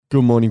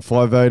Good morning,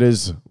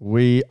 5-8ers.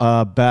 We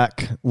are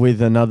back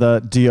with another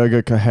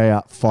Diogo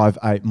Correia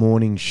 5-8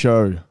 morning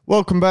show.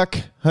 Welcome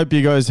back. Hope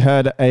you guys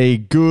had a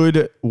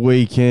good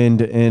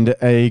weekend and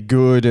a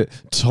good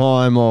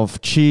time off.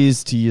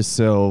 Cheers to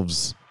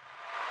yourselves.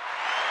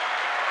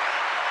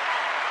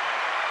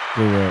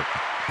 Good work.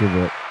 Good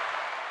work.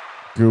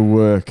 Good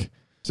work.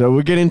 So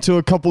we'll get into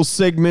a couple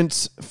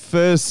segments.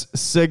 First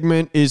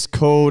segment is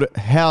called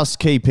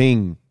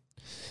Housekeeping.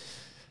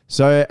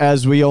 So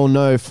as we all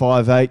know,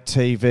 5-8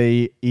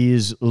 TV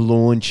is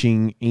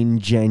launching in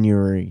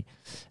January,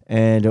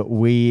 and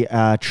we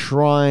are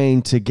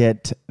trying to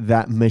get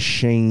that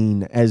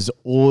machine as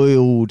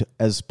oiled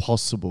as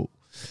possible.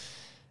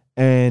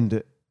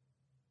 And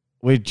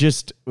we're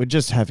just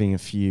having a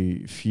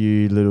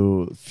few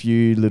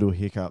little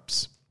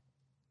hiccups.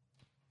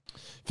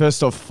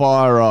 First off,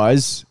 Fire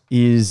Eyes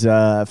is,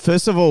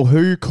 first of all,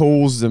 who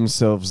calls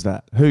themselves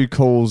that? Who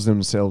calls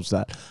themselves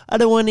that? I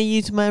don't want to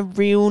use my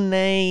real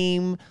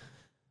name.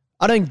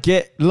 I don't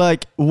get,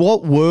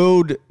 what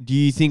world do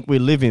you think we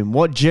live in?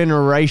 What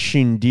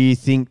generation do you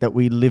think that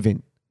we live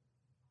in?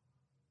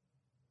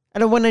 I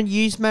don't want to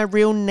use my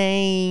real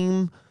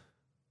name.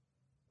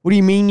 What do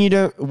you mean you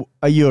don't?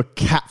 Are you a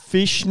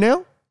catfish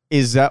now?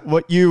 Is that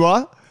what you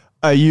are?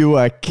 Are you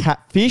a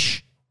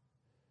catfish?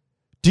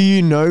 Do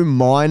you know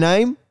my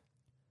name?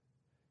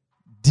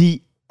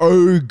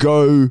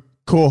 Diogo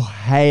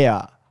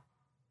Correia.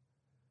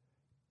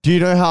 Do you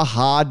know how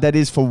hard that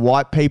is for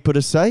white people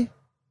to say?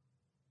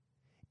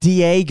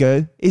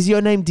 Diego. Is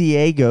your name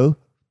Diego?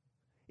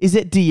 Is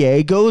it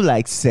Diego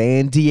like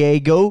San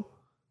Diego?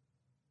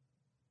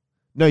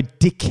 No,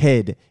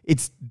 dickhead.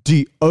 It's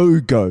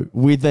Diogo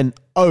with an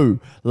O,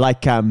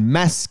 like a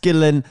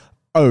masculine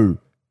O.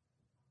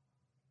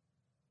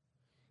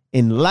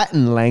 In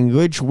Latin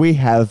language, we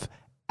have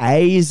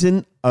A's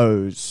and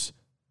O's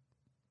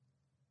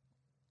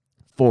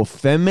for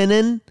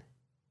feminine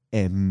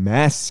and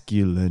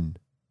masculine.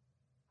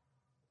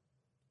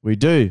 We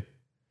do.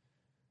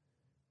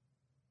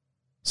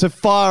 So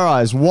Fire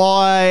Eyes,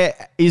 why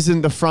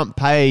isn't the front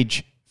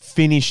page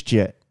finished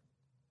yet?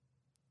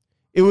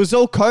 It was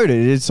all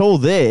coded. It's all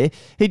there.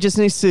 He just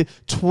needs to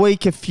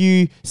tweak a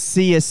few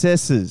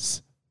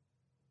CSSs.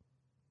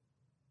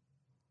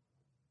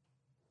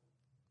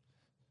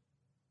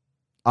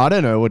 I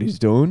don't know what he's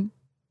doing.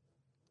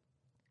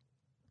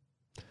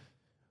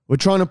 We're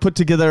trying to put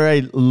together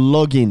a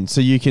login so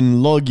you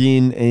can log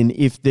in, and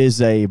if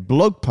there's a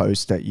blog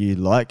post that you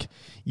like,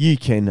 you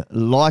can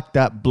like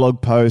that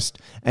blog post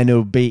and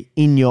it'll be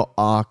in your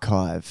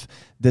archive.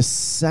 The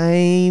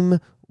same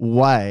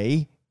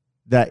way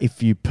that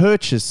if you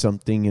purchase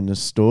something in a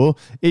store,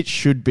 it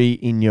should be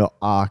in your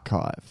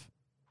archive.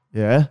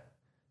 Yeah?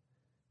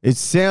 It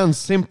sounds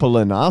simple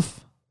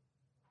enough,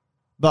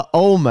 but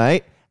oh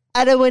mate,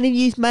 I don't want to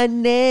use my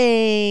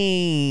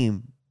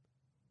name.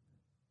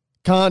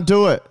 Can't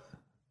do it.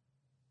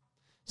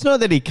 It's not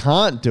that he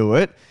can't do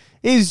it.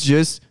 He's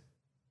just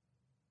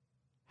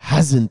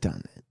hasn't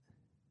done it.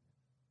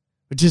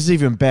 Which is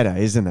even better,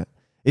 isn't it?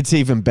 It's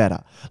even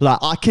better. Like,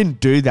 I can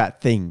do that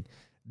thing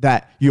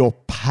that you're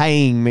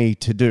paying me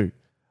to do.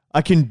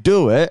 I can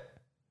do it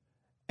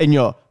and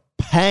you're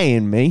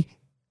paying me,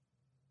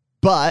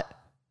 but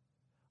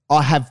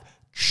I have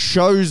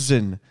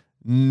chosen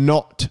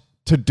not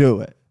to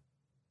do it.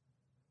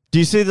 Do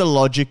you see the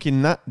logic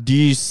in that? Do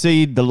you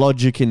see the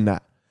logic in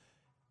that?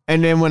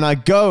 And then when I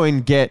go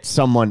and get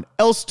someone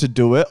else to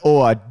do it,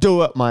 or I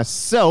do it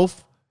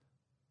myself,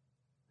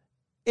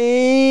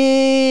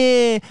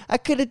 I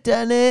could have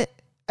done it.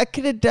 I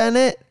could have done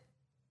it.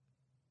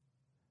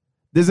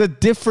 There's a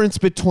difference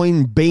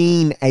between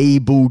being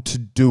able to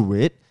do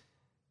it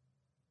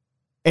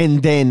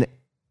and then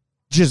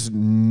just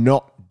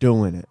not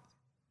doing it.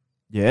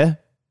 Yeah?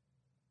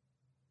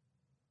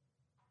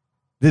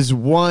 There's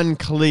one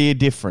clear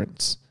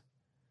difference.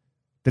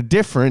 The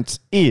difference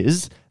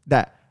is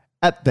that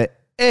at the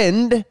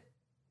end,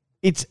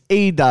 it's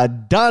either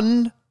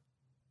done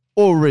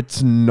or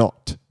it's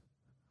not.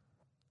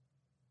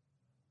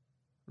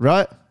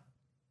 Right?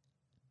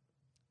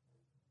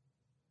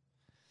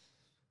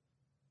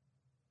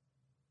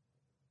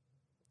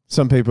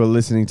 Some people are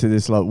listening to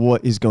this like,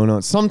 what is going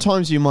on?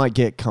 Sometimes you might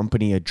get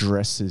company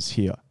addresses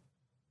here.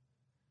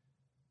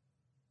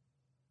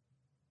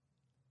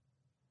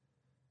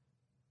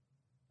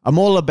 I'm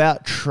all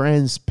about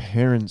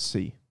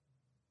transparency.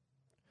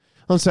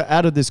 So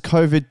out of this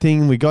COVID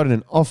thing, we got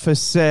an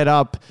office set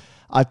up.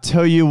 I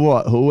tell you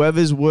what,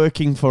 whoever's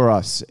working for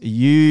us,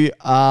 you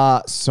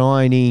are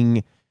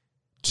signing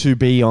to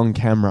be on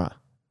camera.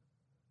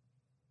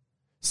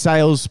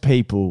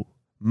 Salespeople,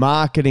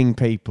 marketing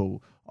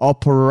people,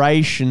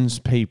 operations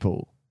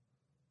people.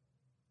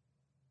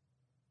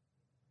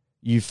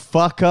 You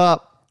fuck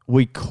up,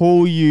 we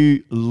call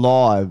you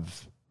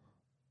live.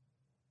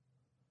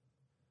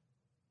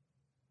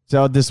 That's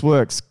how this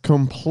works.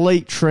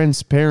 Complete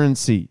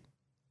transparency.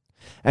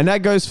 And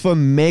that goes for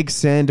Meg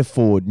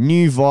Sanderford,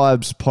 New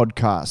Vibes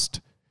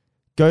podcast.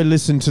 Go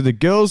listen to the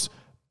girls,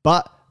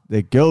 but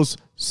the girls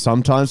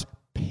sometimes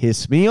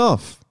piss me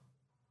off.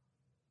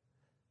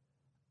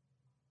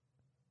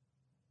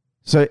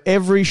 So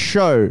every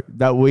show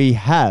that we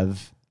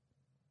have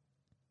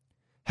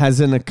has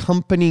an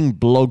accompanying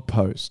blog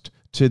post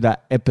to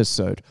that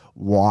episode.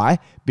 Why?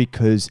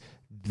 Because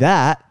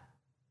that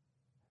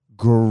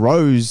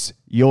grows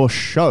your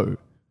show.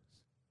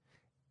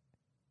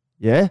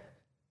 Yeah?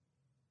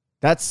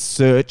 That's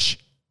search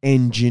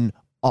engine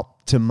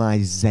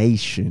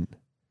optimization.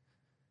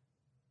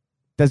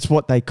 That's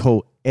what they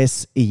call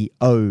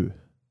SEO.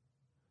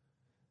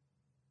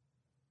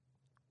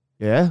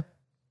 Yeah?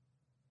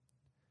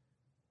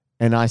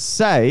 And I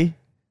say,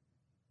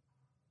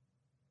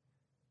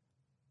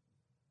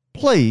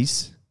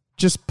 please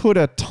just put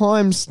a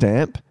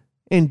timestamp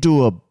and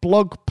do a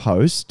blog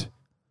post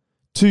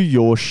to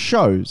your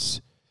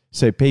shows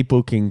so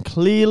people can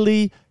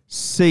clearly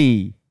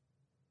see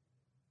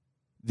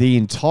the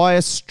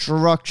entire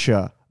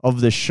structure of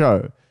the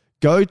show,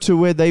 go to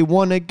where they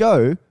want to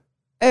go,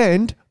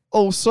 and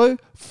also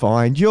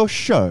find your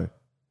show.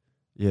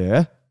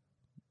 Yeah?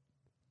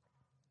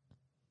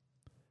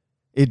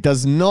 It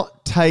does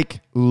not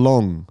take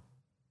long.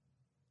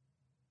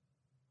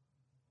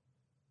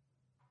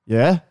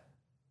 Yeah?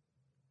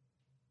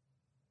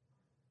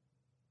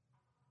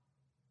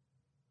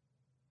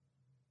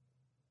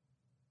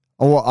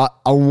 I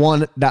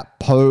want that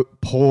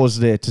pause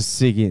there to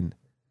sink in.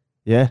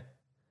 Yeah?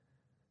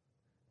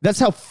 That's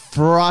how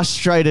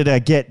frustrated I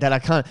get that I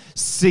can't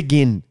sink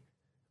in.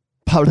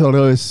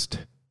 Podcast.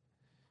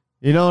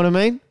 You know what I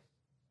mean?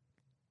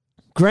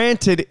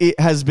 Granted, it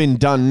has been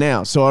done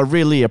now, so I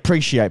really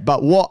appreciate.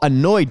 But what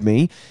annoyed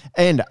me,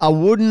 and I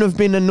wouldn't have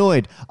been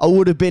annoyed, I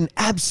would have been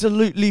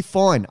absolutely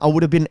fine.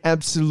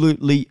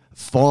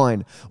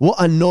 What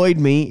annoyed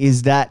me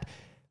is that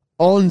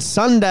on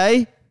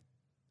Sunday,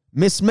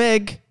 Miss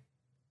Meg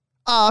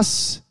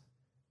asks,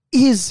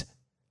 is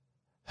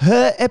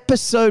her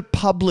episode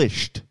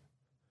published?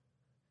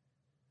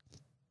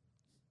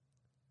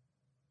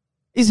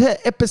 Is her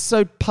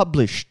episode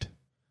published?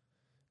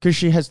 Because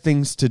she has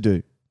things to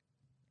do.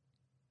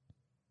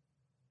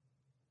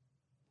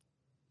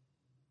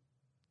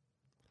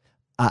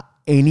 Are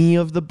any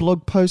of the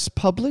blog posts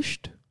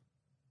published?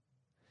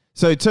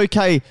 So it's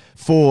okay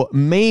for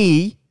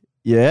me,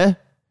 yeah,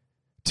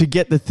 to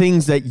get the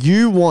things that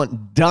you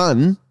want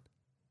done,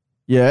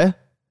 yeah?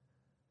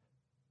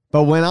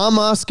 But when I'm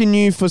asking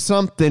you for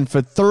something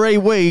for 3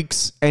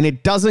 weeks and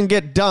it doesn't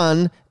get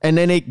done, and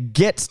then it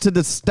gets to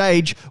the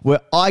stage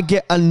where I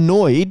get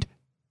annoyed,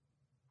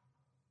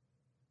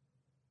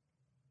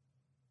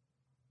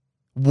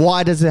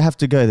 why does it have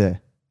to go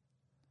there?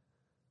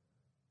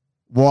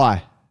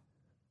 Why?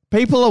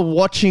 People are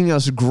watching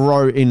us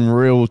grow in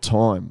real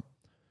time.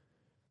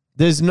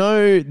 There's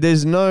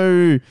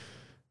no,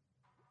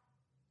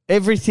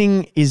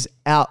 everything is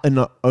out in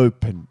the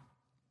open.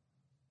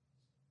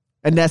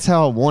 And that's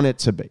how I want it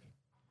to be.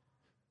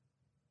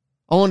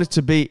 I want it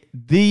to be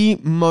the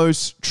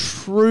most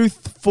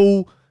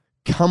truthful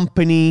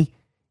company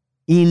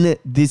in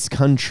this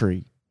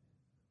country.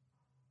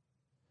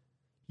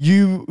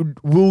 You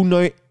will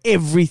know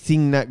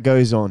everything that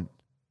goes on.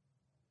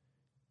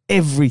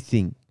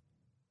 Everything.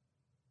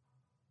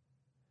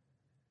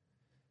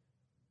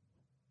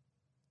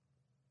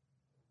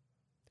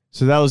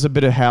 So that was a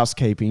bit of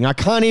housekeeping. I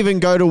can't even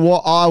go to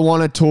what I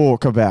want to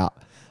talk about.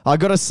 I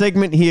got a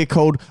segment here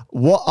called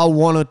What I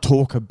Want to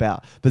Talk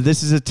About. But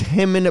this is a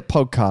 10-minute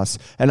podcast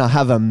and I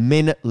have a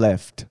minute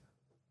left.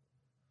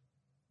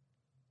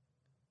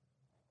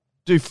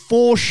 Do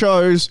 4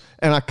 shows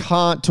and I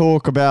can't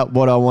talk about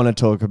what I want to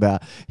talk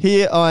about.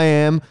 Here I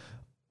am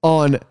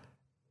on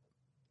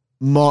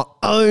my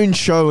own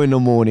show in the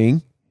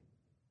morning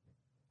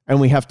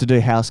and we have to do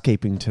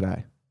housekeeping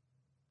today.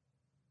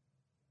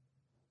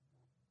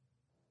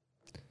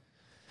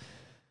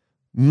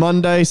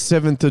 Monday,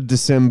 7th of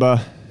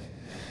December.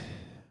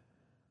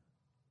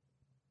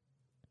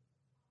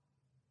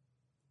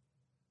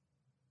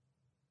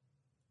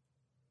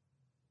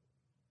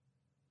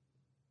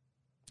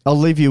 I'll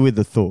leave you with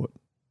a thought.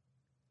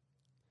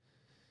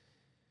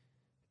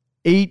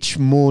 Each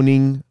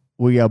morning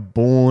we are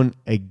born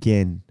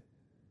again.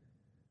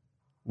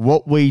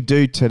 What we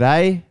do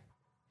today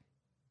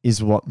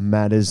is what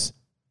matters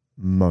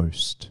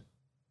most.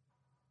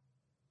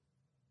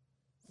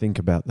 Think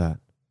about that.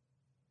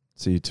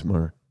 See you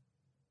tomorrow.